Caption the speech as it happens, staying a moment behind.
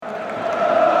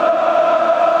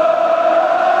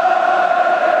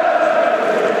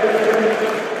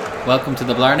Welcome to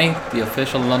the Blarney, the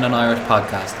official London Irish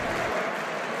podcast.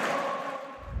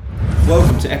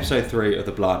 Welcome to episode 3 of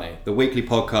the Blarney, the weekly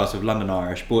podcast of London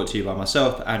Irish, brought to you by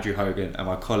myself, Andrew Hogan, and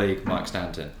my colleague, Mike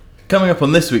Stanton. Coming up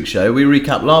on this week's show, we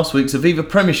recap last week's Aviva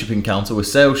Premiership encounter with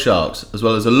Sale Sharks, as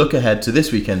well as a look ahead to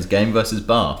this weekend's game versus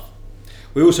Bath.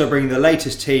 We also bring the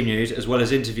latest team news, as well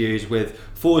as interviews with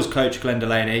forwards coach Glenn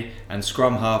Delaney and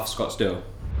scrum half Scott Still.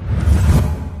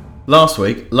 Last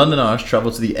week, London Irish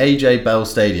travelled to the AJ Bell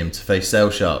Stadium to face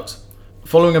Sale Sharks.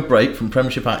 Following a break from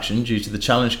Premiership action due to the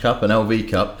Challenge Cup and LV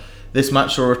Cup, this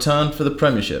match saw a return for the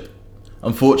Premiership.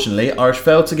 Unfortunately, Irish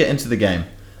failed to get into the game.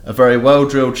 A very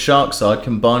well-drilled Shark side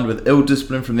combined with ill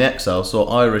discipline from the Exiles saw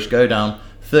Irish go down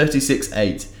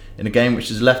 36-8 in a game which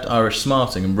has left Irish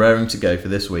smarting and raring to go for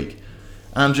this week.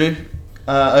 Andrew,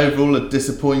 overall a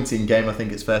disappointing game, I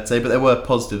think it's fair to say, but there were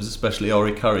positives, especially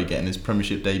Ori Curry getting his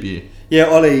Premiership debut. Yeah,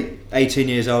 Ollie, 18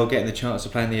 years old, getting the chance to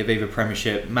play in the Aviva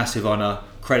Premiership, massive honour,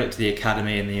 credit to the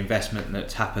academy and the investment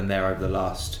that's happened there over the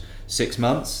last 6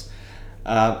 months.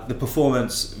 The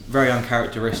performance, very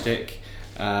uncharacteristic.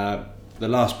 The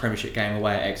last Premiership game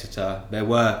away at Exeter, there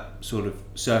were sort of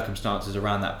circumstances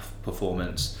around that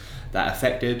performance that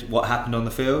affected what happened on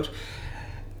the field.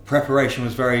 Preparation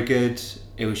was very good.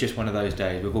 It was just one of those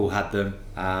days. We've all had them.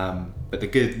 But the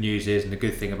good news is, and the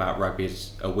good thing about rugby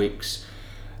is a week's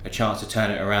a chance to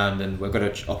turn it around, and we've got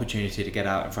an opportunity to get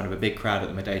out in front of a big crowd at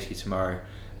the Medeski tomorrow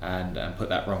and put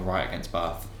that wrong right against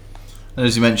Bath. And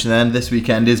as you mentioned then, this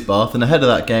weekend is Bath, and ahead of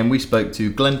that game we spoke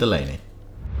to Glenn Delaney.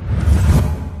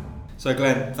 So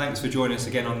Glenn, thanks for joining us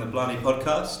again on the Blarney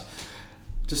podcast.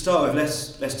 To start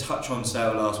with, let's touch on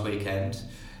Sale last weekend.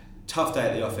 Tough day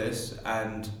at the office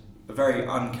and a very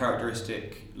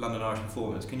uncharacteristic London Irish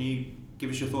performance. Can you give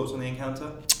us your thoughts on the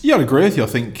encounter? Yeah, I'd agree with you. I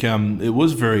think it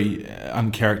was very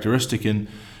uncharacteristic, and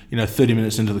 30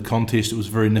 minutes into the contest, it was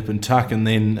very nip and tuck, and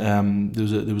then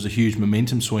there was a huge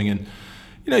momentum swing, and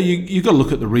you've got to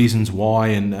look at the reasons why,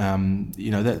 and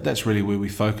that's really where we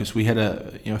focus. We had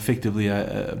effectively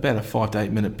about a 5 to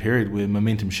 8 minute period where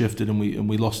momentum shifted, and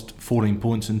we lost 14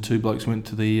 points, and 2 blokes went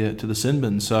to the sin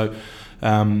bin. So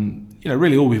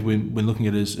really all we've been looking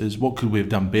at is what could we have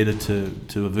done better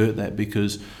to avert that,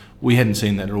 because we hadn't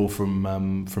seen that at all from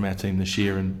our team this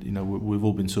year, and we've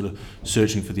all been sort of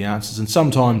searching for the answers, and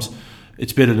sometimes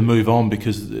it's better to move on,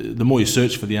 because the more you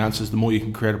search for the answers, the more you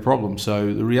can create a problem.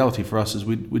 So the reality for us is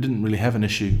we didn't really have an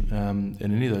issue in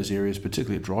any of those areas,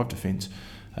 particularly at drive defence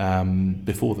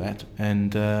before that,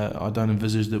 and I don't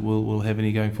envisage that we'll have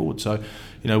any going forward. So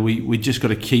we just got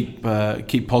to keep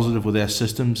positive with our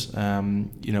systems.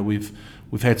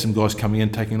 We've had some guys coming in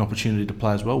taking an opportunity to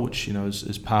play as well, which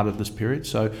is part of this period.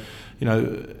 So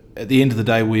at the end of the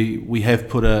day, we have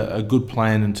put a good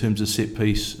plan in terms of set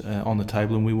piece on the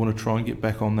table, and we want to try and get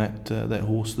back on that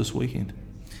horse this weekend.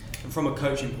 And from a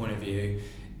coaching point of view,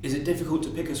 is it difficult to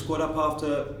pick a squad up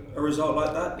after a result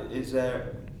like that? Is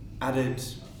there added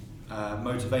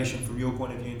motivation from your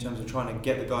point of view in terms of trying to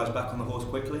get the guys back on the horse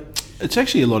quickly? It's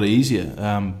actually a lot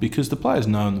easier because the players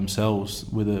know in themselves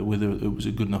whether it was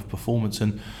a good enough performance,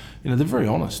 and they're very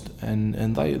honest,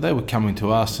 and they were coming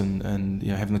to us and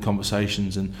having the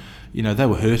conversations, and they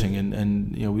were hurting,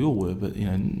 and we all were, but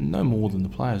no more than the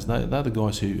players. They're the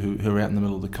guys who are out in the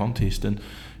middle of the contest, and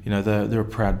they're a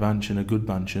proud bunch and a good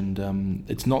bunch, and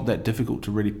it's not that difficult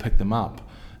to really pick them up.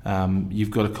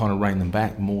 You've got to kind of rein them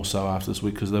back more so after this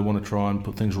week, because they want to try and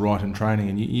put things right in training,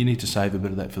 and you need to save a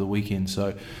bit of that for the weekend.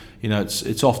 So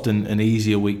it's often an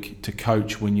easier week to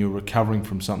coach when you're recovering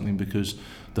from something, because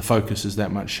the focus is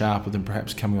that much sharper than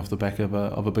perhaps coming off the back of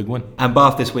a big win. And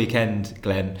Bath this weekend,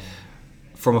 Glenn,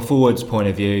 from a forwards point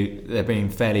of view, they've been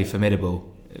fairly formidable.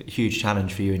 Huge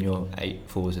challenge for you and your 8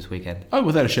 forwards this weekend. Oh,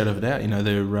 without a shadow of a doubt.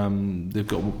 They've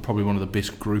got probably one of the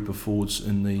best group of forwards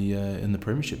in the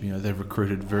Premiership. They've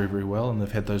recruited very, very well, and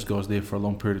they've had those guys there for a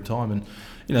long period of time, and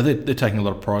they're taking a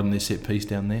lot of pride in their set piece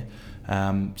down there.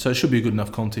 So it should be a good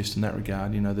enough contest in that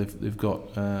regard. They've got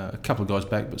a couple of guys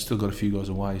back, but still got a few guys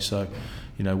away. So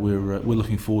we're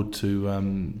looking forward to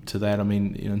that. I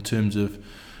mean, in terms of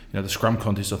the scrum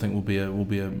contest, I think will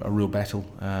be a real battle.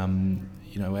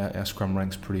 Our scrum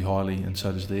ranks pretty highly, and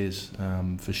so does theirs,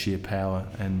 for sheer power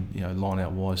and line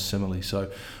out wise similarly.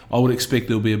 So I would expect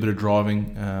there'll be a bit of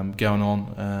driving going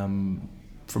on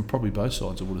from probably both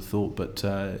sides, I would have thought, but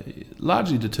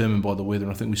largely determined by the weather.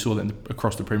 And I think we saw that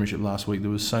across the Premiership last week. There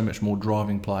was so much more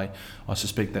driving play. I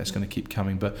suspect that's going to keep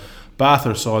coming. But Bath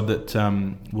are a side that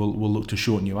will look to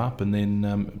shorten you up and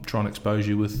then try and expose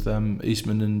you with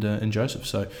Eastman and Joseph.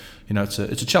 So it's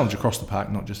a challenge across the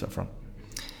park, not just up front.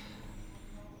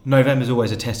 November's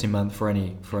always a testing month for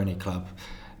any club.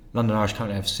 London Irish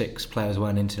currently have 6 players away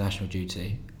on international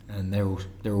duty. and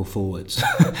they're all forwards.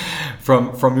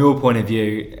 From your point of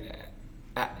view,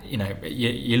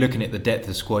 you're looking at the depth of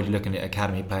the squad. You're looking at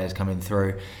academy players coming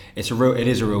through. It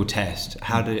is a real test.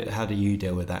 How do you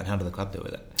deal with that, and how do the club deal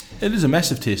with it? It is a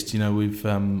massive test. We've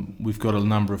got a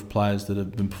number of players that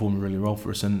have been performing really well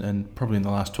for us, and probably in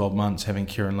the last 12 months, having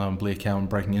Kieran Lowe and Blair Cowan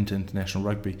breaking into international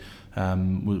rugby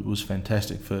was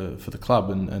fantastic for the club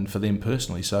and for them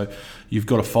personally. So you've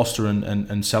got to foster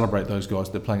and celebrate those guys.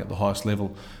 They're playing at the highest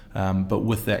level, but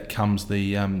with that comes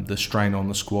the strain on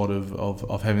the squad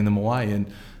of having them away.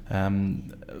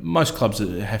 And most clubs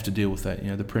have to deal with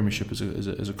that. The Premiership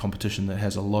is a competition that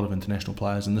has a lot of international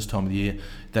players, and this time of the year,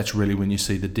 that's really when you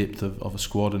see the depth of a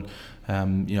squad.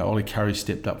 And Ollie Curry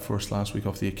stepped up for us last week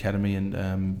off the academy,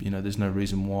 and there's no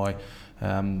reason why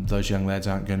those young lads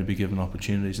aren't going to be given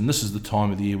opportunities. And this is the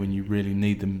time of the year when you really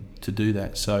need them to do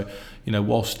that. So,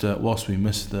 whilst we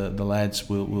miss the lads,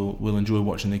 we'll enjoy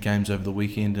watching their games over the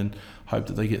weekend and hope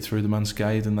that they get through them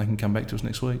unscathed and they can come back to us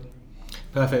next week.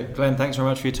 Perfect. Glenn, thanks very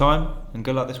much for your time and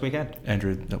good luck this weekend.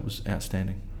 Andrew, that was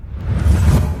outstanding.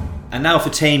 And now for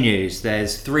team news.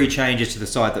 There's 3 changes to the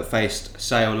side that faced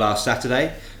Sale last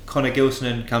Saturday. Connor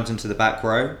Gilsonan comes into the back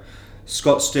row.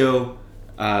 Scott Steele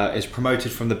is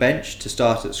promoted from the bench to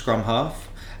start at scrum half.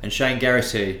 And Shane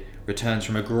Geraghty returns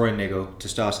from a groin niggle to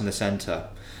start in the centre.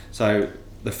 So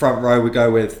the front row we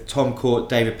go with Tom Court,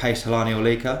 David Pace, Helani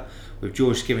Olika, with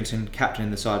George Skivington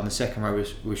captaining the side, and the second row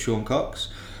with Sean Cox.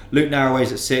 Luke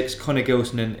Narroway's at 6, Connor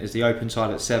Gilsonan is the open side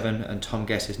at 7, and Tom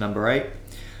Guess is number 8.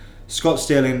 Scott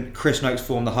Steele and Chris Noakes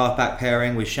form the half-back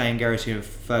pairing, with Shane Geraghty and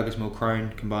Fergus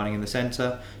Mulcrone combining in the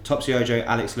centre. Topsy Ojo,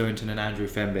 Alex Lewington and Andrew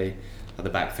Fenby are the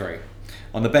back 3.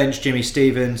 On the bench, Jimmy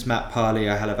Stevens, Matt Parley,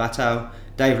 Ohala Vatau,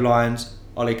 Dave Lyons,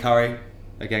 Ollie Curry,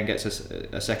 again gets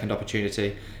a second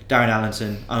opportunity, Darren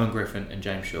Allenson, Owen Griffin and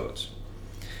James Shorts.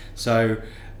 So,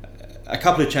 a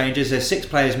couple of changes. There's 6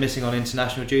 players missing on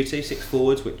international duty, 6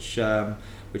 forwards, which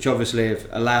obviously have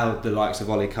allowed the likes of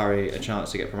Ollie Curry a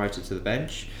chance to get promoted to the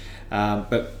bench.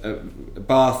 But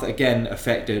Bath again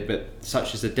affected, but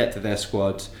such is the depth of their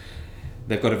squad.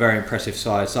 They've got a very impressive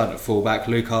side. Starting at fullback,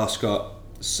 Luke Arscott,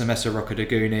 Semesa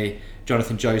Rokadaguni,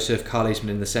 Jonathan Joseph, Carl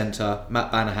Eastman in the centre,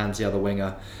 Matt Banahan's the other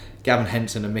winger, Gavin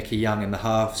Henson and Mickey Young in the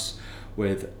halves,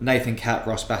 with Nathan Capp,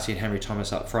 Ross Batty and Henry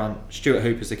Thomas up front. Stuart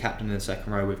Hooper's the captain in the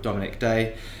second row with Dominic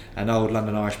Day, and old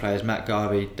London Irish players Matt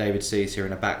Garvey, David Sees here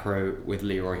in a back row with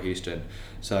Leroy Houston.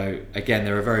 So again,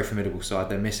 they're a very formidable side.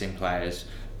 They're missing players,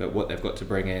 but what they've got to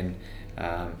bring in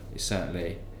is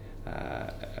certainly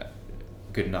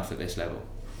good enough at this level.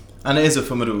 And it is a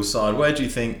formidable side. Where do you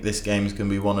think this game is going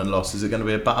to be won and lost? Is it going to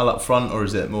be a battle up front, or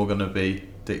is it more going to be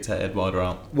dictated wider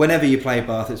out? Whenever you play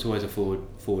Bath, it's always a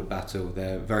forward battle.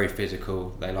 They're very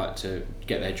physical. They like to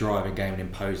get their driving game and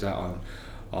impose that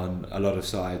on a lot of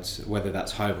sides, whether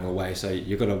that's home or away. So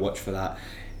you've got to watch for that.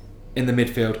 In the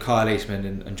midfield, Kyle Eastman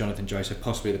and Jonathan Joseph,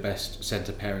 possibly the best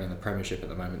centre pairing in the Premiership at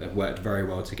the moment. They've worked very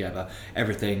well together.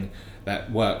 Everything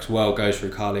that works well goes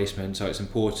through Kyle Eastman, so it's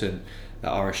important that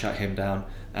Irish shut him down.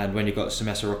 And when you've got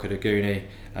Semesa Rokadaguni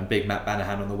and Big Matt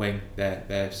Banahan on the wing,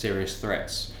 they're serious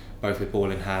threats, both with ball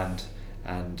in hand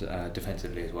and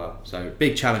defensively as well. So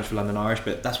big challenge for London Irish,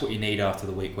 but that's what you need after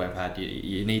the week we've had.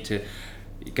 You need to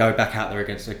go back out there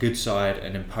against a good side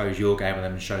and impose your game on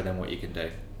them and show them what you can do.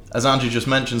 As Andrew just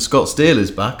mentioned, Scott Steele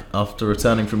is back after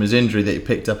returning from his injury that he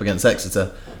picked up against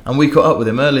Exeter, and we caught up with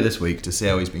him early this week to see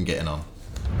how he's been getting on.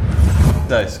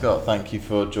 So Scott, thank you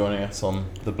for joining us on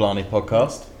the Blarney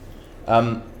podcast.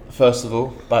 First of all,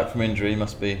 back from injury,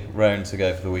 must be raring to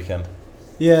go for the weekend.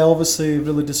 Yeah, obviously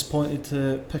really disappointed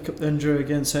to pick up the injury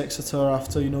against Exeter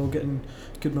after getting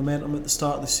good momentum at the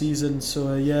start of the season.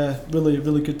 So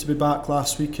really good to be back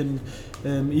last week, and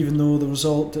even though the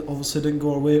result obviously didn't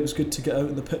go our way, it was good to get out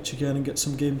on the pitch again and get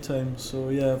some game time. So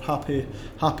happy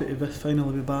to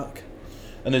finally be back.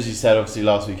 And as you said, obviously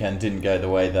last weekend didn't go the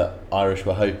way that Irish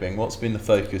were hoping. What's been the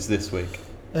focus this week?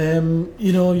 You're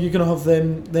going to have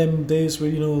them days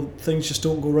where things just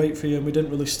don't go right for you, and we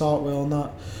didn't really start well, and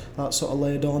that sort of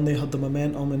led on. They had the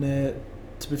momentum, and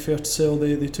to be fair to Sale,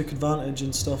 they took advantage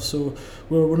and stuff. So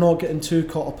we're not getting too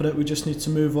caught up in it. We just need to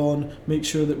move on, make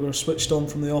sure that we're switched on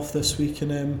from the off this week,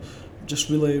 and just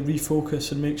really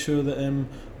refocus and make sure that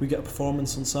we get a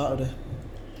performance on Saturday.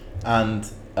 And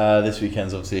this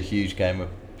weekend's obviously a huge game. We're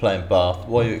playing Bath.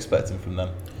 What are you expecting from them?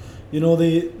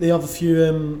 They have a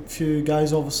few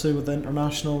guys obviously with the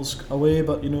internationals away,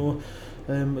 but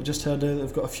I just heard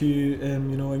they've got a few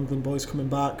England boys coming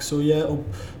back. So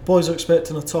boys are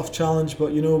expecting a tough challenge,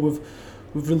 but we've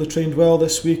really trained well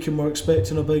this week, and we're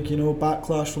expecting a big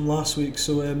backlash from last week.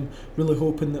 So really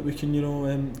hoping that we can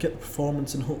get the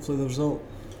performance and hopefully the result.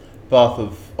 Bath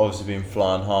have obviously been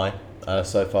flying high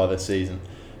so far this season.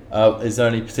 Is there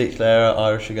any particular area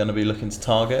Irish are going to be looking to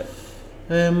target?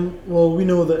 Well, we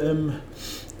know that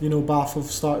Bath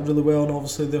have started really well, and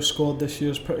obviously their squad this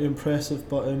year is pretty impressive.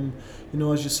 But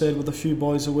as you said, with a few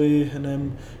boys away,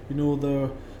 and their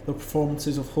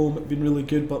performances of home have been really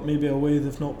good, but maybe away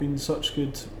they've not been such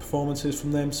good performances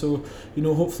from them. So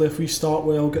hopefully if we start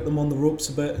well, get them on the ropes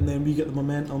a bit, and then we get the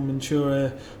momentum, and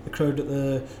sure the crowd at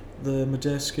the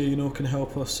Madejski can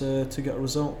help us to get a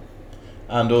result.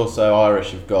 And also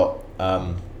Irish have got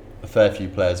a fair few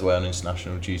players away on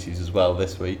international duties as well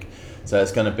this week. So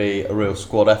it's going to be a real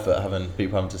squad effort, having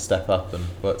people having to step up and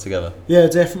work together. Yeah,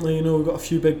 definitely. We've got a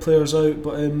few big players out,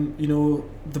 but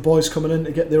the boys coming in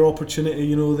to get their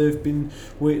opportunity. They've been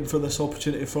waiting for this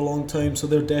opportunity for a long time, so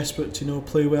they're desperate to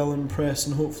play well and impress.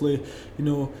 And hopefully,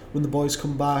 when the boys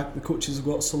come back, the coaches have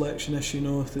got a selection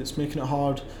issue. It's making it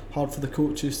hard for the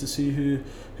coaches to see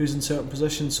who's in certain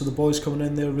positions. So the boys coming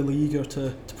in, they're really eager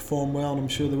to perform well, and I'm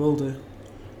sure they will do.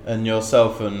 And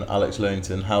yourself and Alex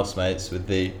Lewington, housemates, with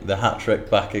the hat trick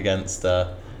back against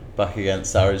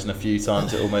Sarries, and a few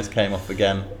times it almost came off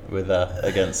again with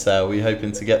against Sale. Were you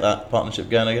hoping to get that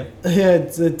partnership going again? Yeah,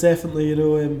 definitely.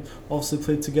 Obviously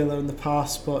played together in the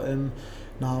past, but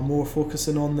more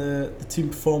focusing on the team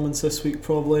performance this week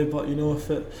probably. But if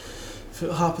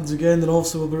it happens again, then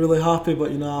obviously we'll be really happy.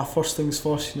 But first things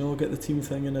first. Get the team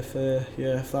thing, and if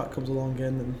that comes along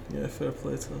again, then fair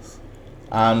play to us.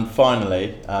 And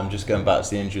finally, just going back to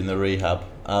the injury and the rehab,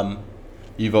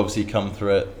 you've obviously come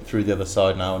through the other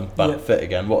side now and back fit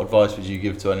again. What advice would you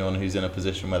give to anyone who's in a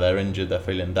position where they're injured, they're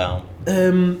feeling down?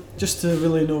 Just to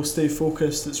really stay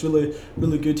focused. It's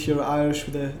really good here at Irish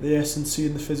with the S&C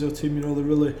and the physio team. They're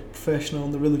really professional,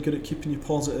 and they're really good at keeping you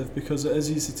positive, because it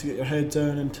is easy to get your head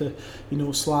down and to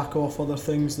slack off other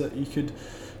things that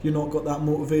you're not got that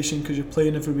motivation because you're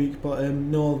playing every week. But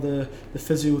the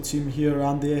physio team here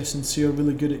and the S&C are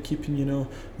really good at keeping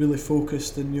really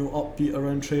focused and upbeat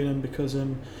around training, because as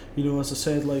I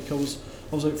said, I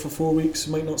was out for 4 weeks.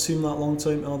 It might not seem that long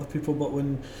time to other people, but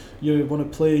when you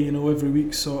want to play every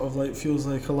week sort of feels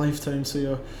like a lifetime, so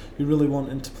you're really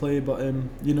wanting to play. But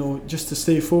just to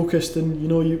stay focused, and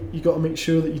you got to make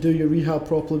sure that you do your rehab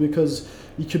properly, because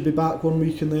you could be back 1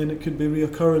 week and then it could be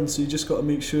reoccurring. So you just got to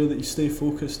make sure that you stay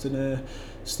focused and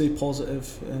stay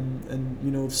positive, and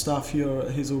the staff here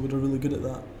at Hazelwood are really good at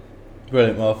that.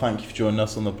 Brilliant. Well, thank you for joining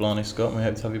us on the Blarney, Scott, and we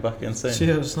hope to have you back again soon.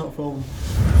 Cheers, not a problem.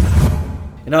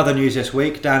 In other news this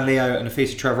week, Dan Leo and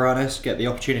Afisa Trevoranis get the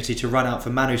opportunity to run out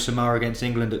for Manu Samara against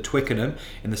England at Twickenham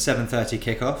in the 7:30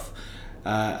 kickoff.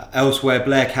 Elsewhere,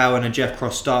 Blair Cowan and Jeff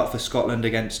Cross start for Scotland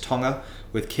against Tonga,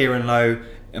 with Kieran Lowe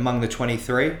among the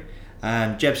 23.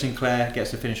 And Jeb Sinclair gets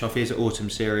to finish off his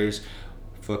autumn series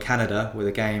for Canada with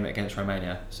a game against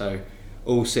Romania. So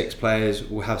all 6 players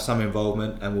will have some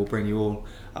involvement, and we'll bring you all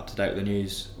up to date with the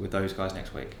news with those guys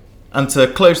next week. And to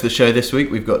close the show this week,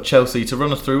 we've got Chelsea to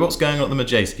run us through what's going on at the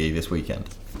Madejski this weekend.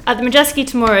 At the Madejski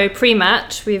tomorrow,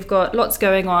 pre-match, we've got lots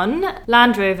going on.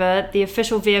 Land Rover, the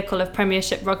official vehicle of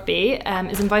Premiership Rugby,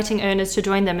 is inviting owners to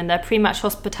join them in their pre-match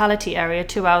hospitality area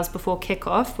 2 hours before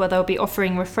kick-off, where they'll be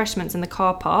offering refreshments in the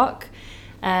car park.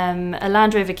 A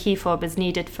Land Rover key fob is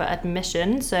needed for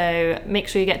admission, so make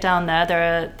sure you get down there.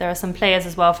 There are some players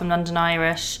as well from London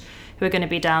Irish who are going to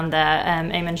be down there,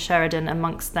 Eamon Sheridan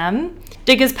amongst them.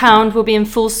 Diggers Pound will be in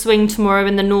full swing tomorrow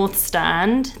in the North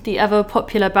Stand. The ever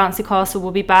popular Bouncy Castle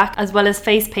will be back, as well as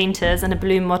face painters and a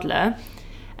balloon modeller.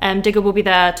 Digger will be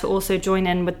there to also join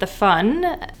in with the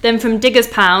fun. Then from Diggers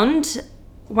Pound,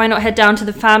 why not head down to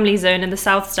the family zone in the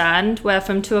South Stand, where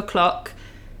from 2 o'clock,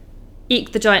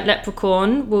 Eek the Giant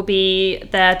Leprechaun will be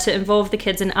there to involve the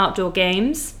kids in outdoor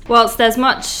games. Whilst there's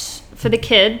much for the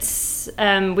kids,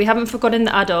 we haven't forgotten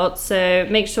the adults, so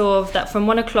make sure that from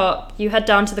 1 o'clock you head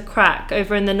down to the Crack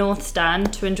over in the North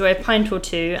Stand to enjoy a pint or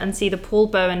two and see the Paul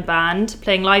Bowen Band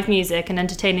playing live music and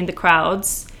entertaining the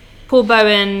crowds. Paul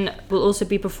Bowen will also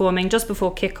be performing just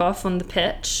before kick-off on the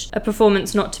pitch, a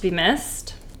performance not to be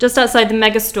missed. Just outside the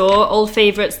Megastore, old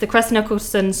favourites the Crest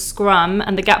Nicholson Scrum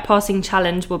and the Gap Passing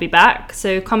Challenge will be back,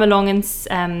 so come along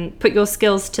and put your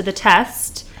skills to the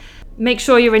test. Make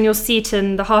sure you're in your seat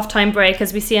in the half-time break,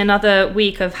 as we see another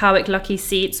week of Howick Lucky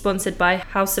Seat sponsored by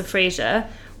House of Fraser.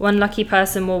 One lucky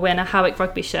person will win a Howick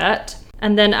rugby shirt.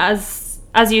 And then as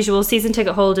usual, season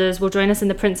ticket holders will join us in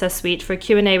the Princess Suite for a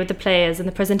Q&A with the players and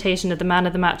the presentation of the Man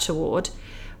of the Match award.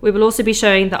 We will also be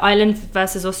showing the Ireland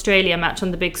versus Australia match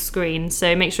on the big screen,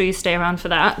 so make sure you stay around for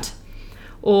that.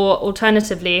 Or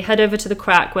alternatively, head over to the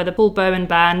Crack, where the Paul Bowen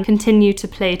Band continue to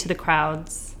play to the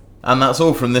crowds. And that's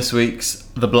all from this week's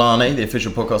The Blarney, the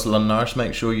official podcast of London Irish.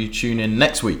 Make sure you tune in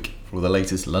next week for the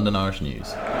latest London Irish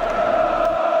news.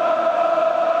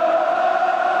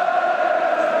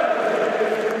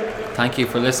 Thank you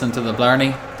for listening to the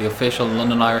Blarney, the official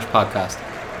London Irish podcast.